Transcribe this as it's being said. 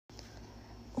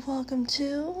Welcome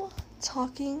to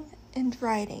Talking and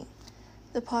Writing,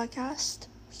 the podcast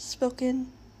spoken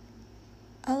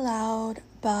aloud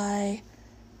by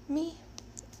me,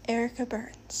 Erica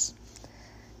Burns.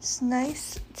 It's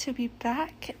nice to be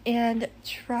back and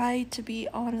try to be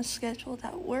on a schedule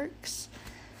that works.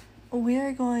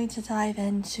 We're going to dive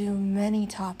into many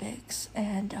topics,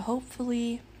 and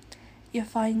hopefully you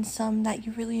find some that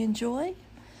you really enjoy.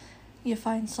 You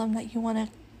find some that you want to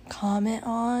comment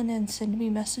on and send me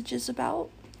messages about.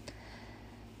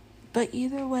 But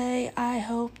either way, I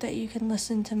hope that you can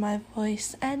listen to my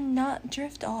voice and not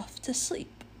drift off to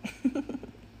sleep.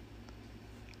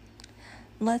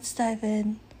 Let's dive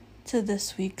in to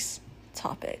this week's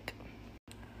topic.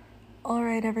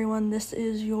 Alright everyone, this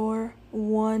is your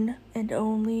one and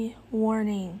only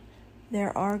warning.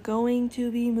 There are going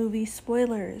to be movie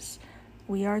spoilers.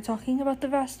 We are talking about the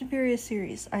Fast and Furious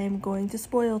series. I am going to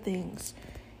spoil things.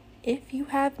 If you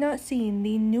have not seen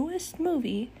the newest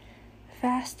movie,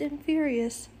 Fast and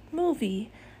Furious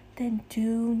movie, then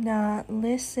do not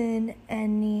listen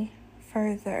any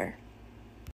further.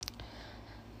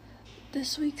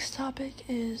 This week's topic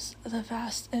is the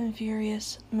Fast and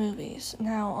Furious movies.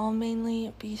 Now, I'll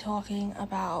mainly be talking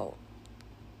about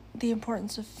the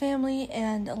importance of family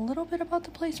and a little bit about the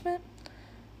placement,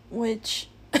 which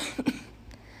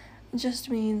just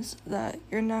means that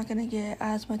you're not going to get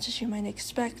as much as you might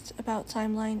expect about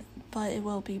timeline, but it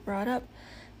will be brought up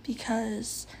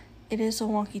because it is a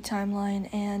wonky timeline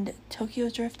and Tokyo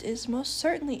Drift is most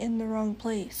certainly in the wrong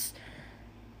place.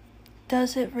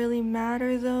 Does it really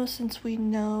matter though, since we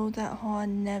know that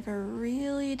Han never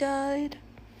really died?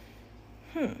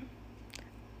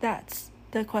 That's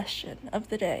the question of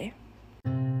the day.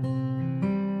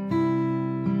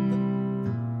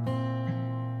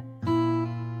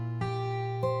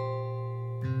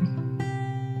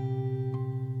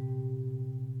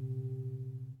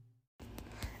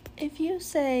 If you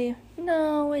say,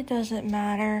 no, it doesn't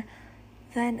matter,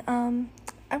 then I'm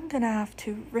gonna have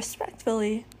to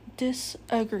respectfully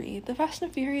disagree. The Fast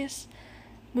and Furious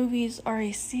movies are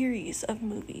a series of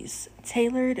movies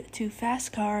tailored to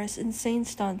fast cars, insane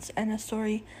stunts, and a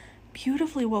story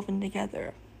beautifully woven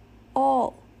together.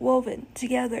 All woven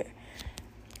together.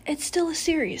 It's still a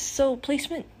series, so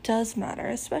placement does matter,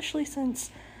 especially since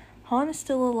Han is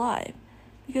still alive.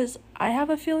 Because I have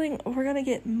a feeling we're going to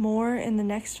get more in the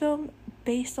next film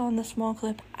based on the small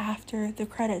clip after the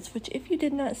credits, which if you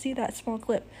did not see that small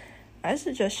clip, I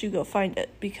suggest you go find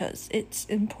it because it's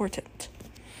important.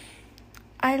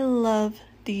 I love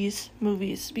these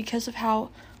movies because of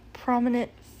how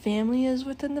prominent family is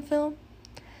within the film.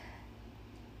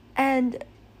 And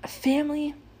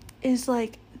family is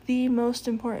like the most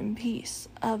important piece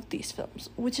of these films,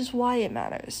 which is why it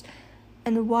matters.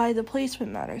 And why the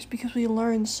placement matters, because we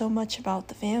learn so much about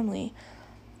the family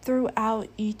throughout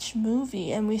each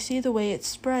movie, and we see the way it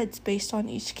spreads based on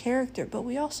each character, but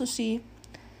we also see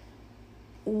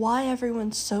why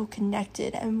everyone's so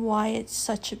connected and why it's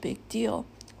such a big deal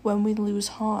when we lose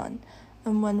Han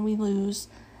and when we lose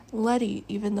Letty,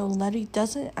 even though Letty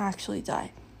doesn't actually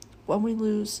die, when we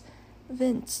lose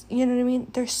Vince, you know what I mean?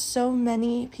 There's so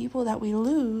many people that we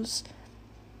lose.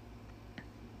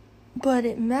 But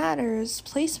it matters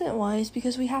placement-wise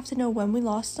because we have to know when we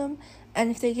lost them,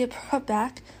 and if they get brought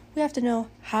back, we have to know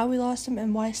how we lost them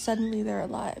and why suddenly they're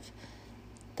alive.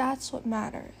 That's what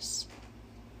matters.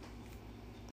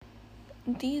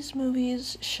 These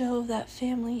movies show that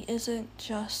family isn't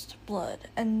just blood,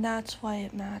 and that's why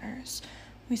it matters.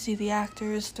 We see the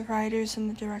actors, the writers, and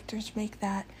the directors make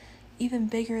that even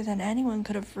bigger than anyone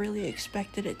could have really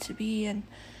expected it to be, and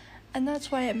that's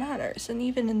why it matters. And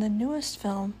even in the newest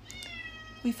film,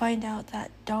 we find out that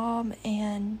Dom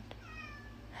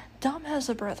has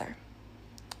a brother.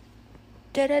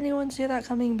 Did anyone see that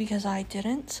coming? Because I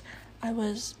didn't. I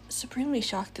was supremely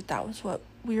shocked that was what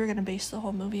we were going to base the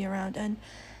whole movie around.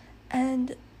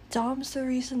 And Dom's the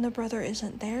reason the brother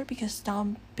isn't there, because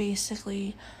Dom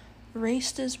basically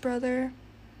raced his brother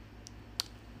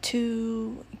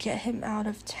to get him out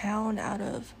of town, out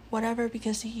of whatever,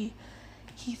 because he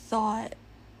thought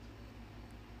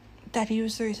that he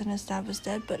was the reason his dad was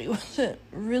dead, but he wasn't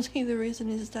really the reason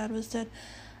his dad was dead.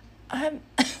 I'm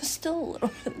still a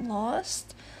little bit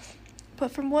lost,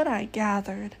 but from what I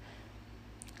gathered,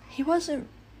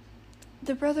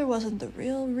 the brother wasn't the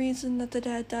real reason that the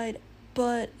dad died,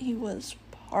 but he was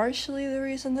partially the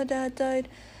reason the dad died,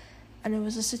 and it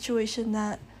was a situation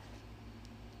that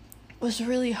was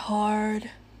really hard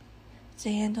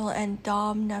to handle, and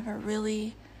Dom never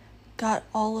really got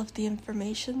all of the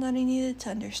information that he needed to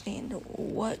understand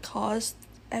what caused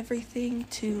everything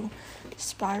to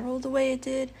spiral the way it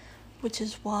did, which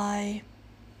is why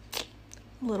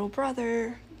little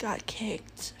brother got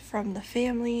kicked from the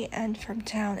family and from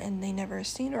town, and they never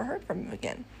seen or heard from him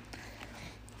again.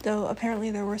 Though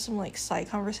apparently there were some like side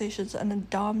conversations, and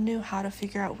Dom knew how to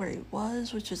figure out where he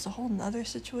was, which is a whole nother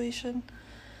situation.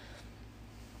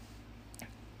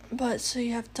 But so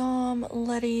you have Dom,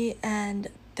 Letty, and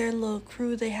their little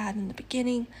crew they had in the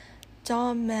beginning.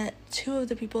 Dom met two of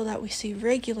the people that we see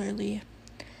regularly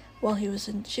while he was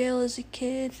in jail as a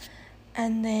kid.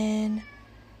 And then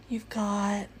you've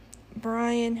got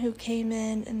Brian, who came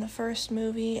in the first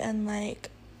movie and like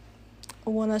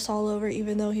won us all over,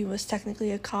 even though he was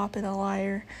technically a cop and a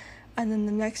liar. And then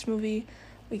the next movie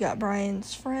we got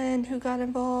Brian's friend who got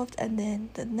involved, and then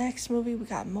the next movie we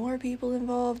got more people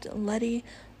involved. Letty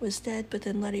was dead, but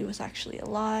then Letty was actually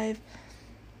alive.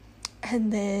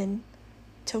 And then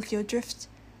Tokyo Drift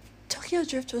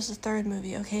was the third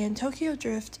movie, okay? And Tokyo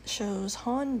Drift shows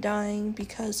Han dying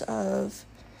because of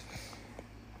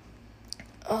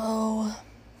hold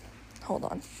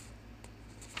on.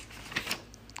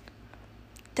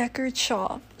 Deckard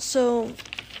Shaw. So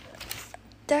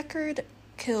Deckard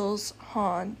kills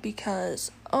Han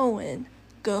because Owen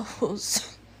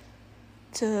goes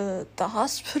to the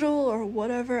hospital or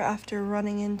whatever after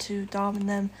running into Dom and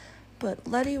them, but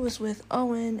Letty was with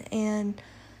Owen, and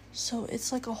so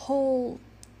it's like a whole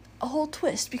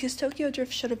twist, because Tokyo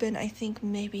Drift should have been, I think,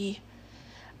 maybe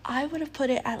I would have put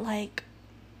it at like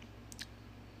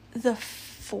the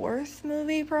fourth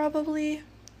movie probably,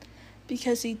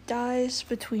 because he dies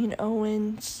between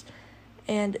Owen's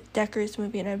and Deckard's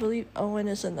movie, and I believe Owen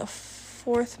is in the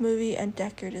fourth movie and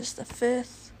Deckard is the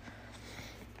fifth.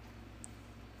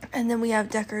 And then we have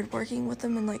Deckard working with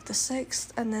them in like the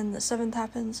sixth, and then the seventh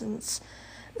happens, and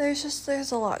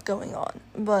there's a lot going on.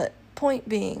 But point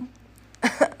being,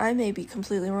 I may be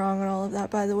completely wrong on all of that,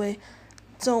 by the way.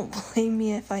 Don't blame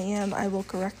me if I am. I will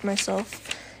correct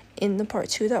myself in the part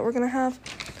 2 that we're gonna have.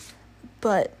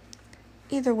 But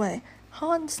either way,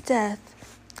 Han's death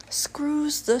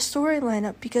screws the storyline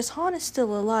up, because Han is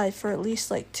still alive for at least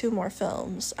like 2 more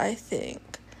films, I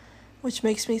think. Which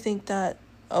makes me think that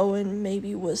Owen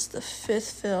maybe was the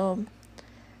 5th film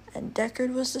and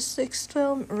Deckard was the 6th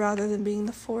film rather than being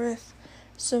the 4th.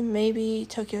 So maybe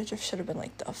Tokyo Drift should have been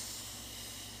like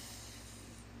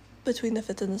between the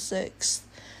 5th and the 6th.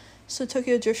 So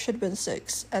Tokyo Drift should have been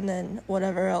 6th, and then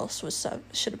whatever else was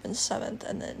should have been 7th,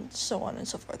 and then so on and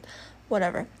so forth.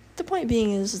 Whatever. The point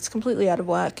being is it's completely out of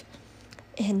whack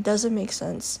and doesn't make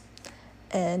sense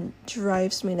and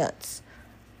drives me nuts.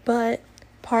 But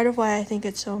part of why I think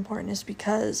it's so important is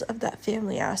because of that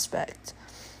family aspect.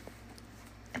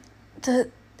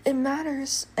 It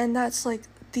matters, and that's like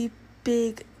the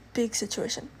big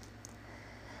situation.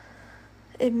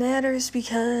 It matters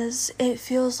because it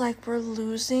feels like we're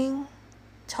losing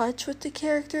touch with the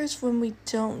characters when we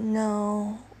don't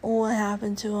know what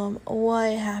happened to them, why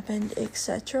it happened,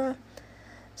 etc.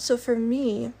 So for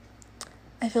me,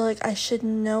 I feel like I should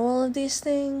know all of these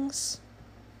things,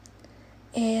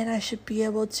 and I should be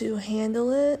able to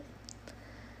handle it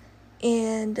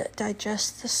and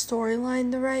digest the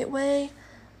storyline the right way.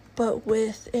 But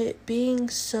with it being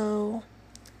so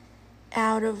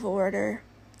out of order,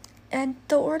 and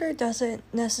the order doesn't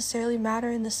necessarily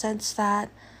matter in the sense that,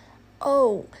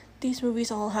 oh, these movies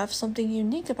all have something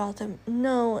unique about them.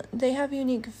 No, they have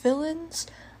unique villains,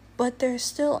 but they're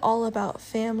still all about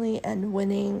family and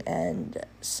winning and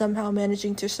somehow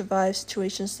managing to survive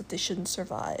situations that they shouldn't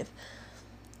survive.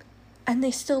 And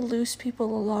they still lose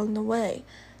people along the way.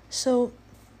 So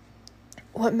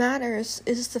what matters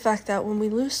is the fact that when we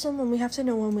lose someone, we have to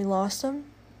know when we lost them.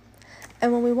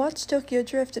 And when we watched Tokyo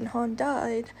Drift and Han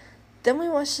died, then we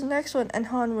watched the next one and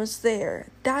Han was there.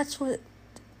 That's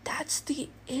the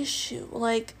issue.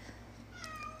 Like,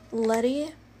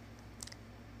 Letty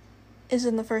is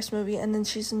in the first movie, and then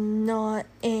she's not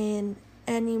in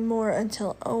anymore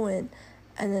until Owen,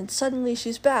 and then suddenly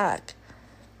she's back.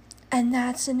 And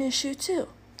that's an issue too.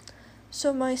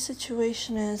 So my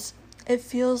situation is, it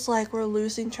feels like we're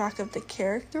losing track of the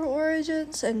character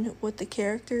origins and what the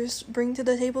characters bring to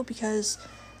the table, because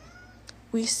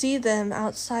we see them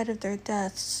outside of their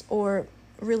deaths, or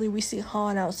really we see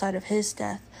Han outside of his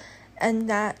death, and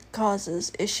that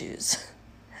causes issues.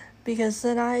 Because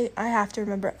then I have to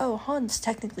remember, oh, Han's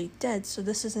technically dead, so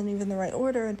this isn't even the right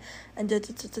order, and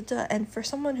da-da-da-da-da. And for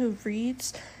someone who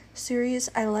reads series,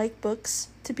 I like books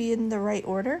to be in the right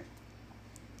order.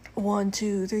 1,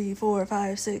 2, 3, 4,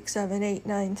 5, 6, 7, 8,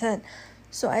 9, 10.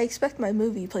 So I expect my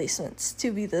movie placements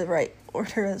to be the right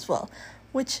order as well.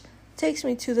 Which takes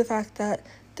me to the fact that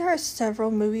there are several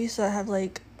movies that have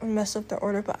like messed up their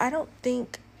order, but I don't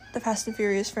think the Fast and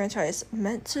Furious franchise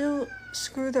meant to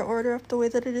screw the order up the way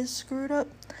that it is screwed up.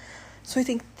 So I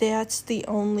think that's the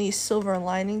only silver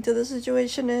lining to the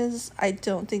situation is I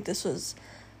don't think this was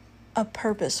a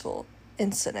purposeful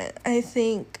incident. I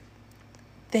think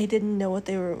they didn't know what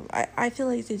they were... I feel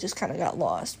like they just kind of got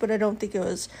lost, but I don't think it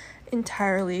was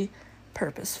entirely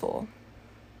purposeful.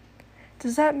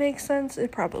 Does that make sense?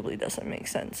 It probably doesn't make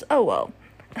sense. Oh well.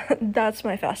 That's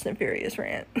my Fast and Furious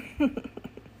rant.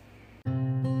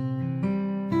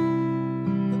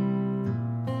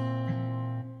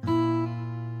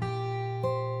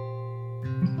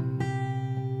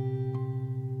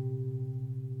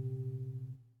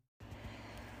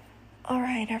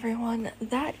 Alright, everyone,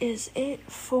 that is it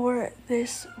for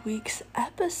this week's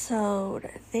episode.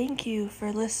 Thank you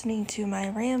for listening to my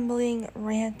rambling,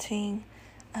 ranting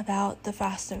about the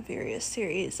Fast and Furious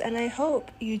series, and I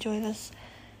hope you join us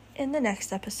in the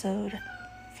next episode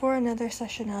for another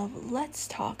session of Let's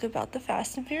Talk About the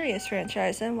Fast and Furious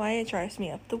franchise and why it drives me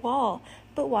up the wall,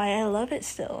 but why I love it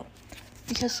still,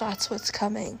 because that's what's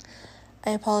coming. I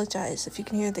apologize if you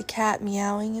can hear the cat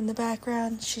meowing in the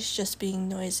background. She's just being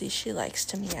noisy. She likes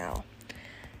to meow.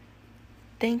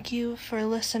 Thank you for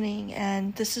listening,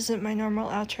 and this isn't my normal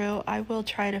outro. I will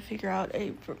try to figure out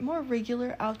a more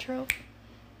regular outro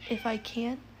if I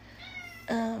can.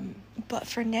 But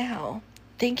for now,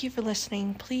 thank you for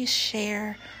listening. Please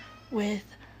share with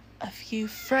a few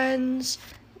friends.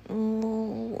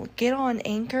 Get on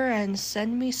Anchor and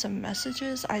send me some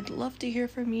messages. I'd love to hear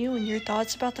from you and your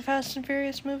thoughts about the Fast and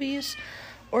Furious movies,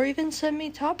 or even send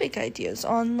me topic ideas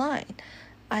online.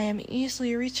 I am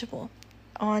easily reachable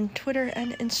on Twitter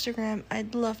and Instagram.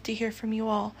 I'd love to hear from you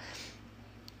all.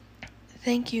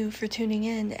 Thank you for tuning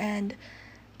in, and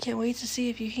can't wait to see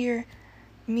if you hear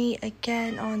me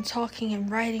again on Talking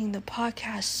and Writing, the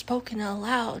podcast spoken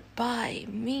aloud by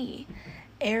me,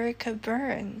 Erica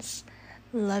Burns.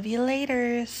 Love you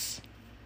laters.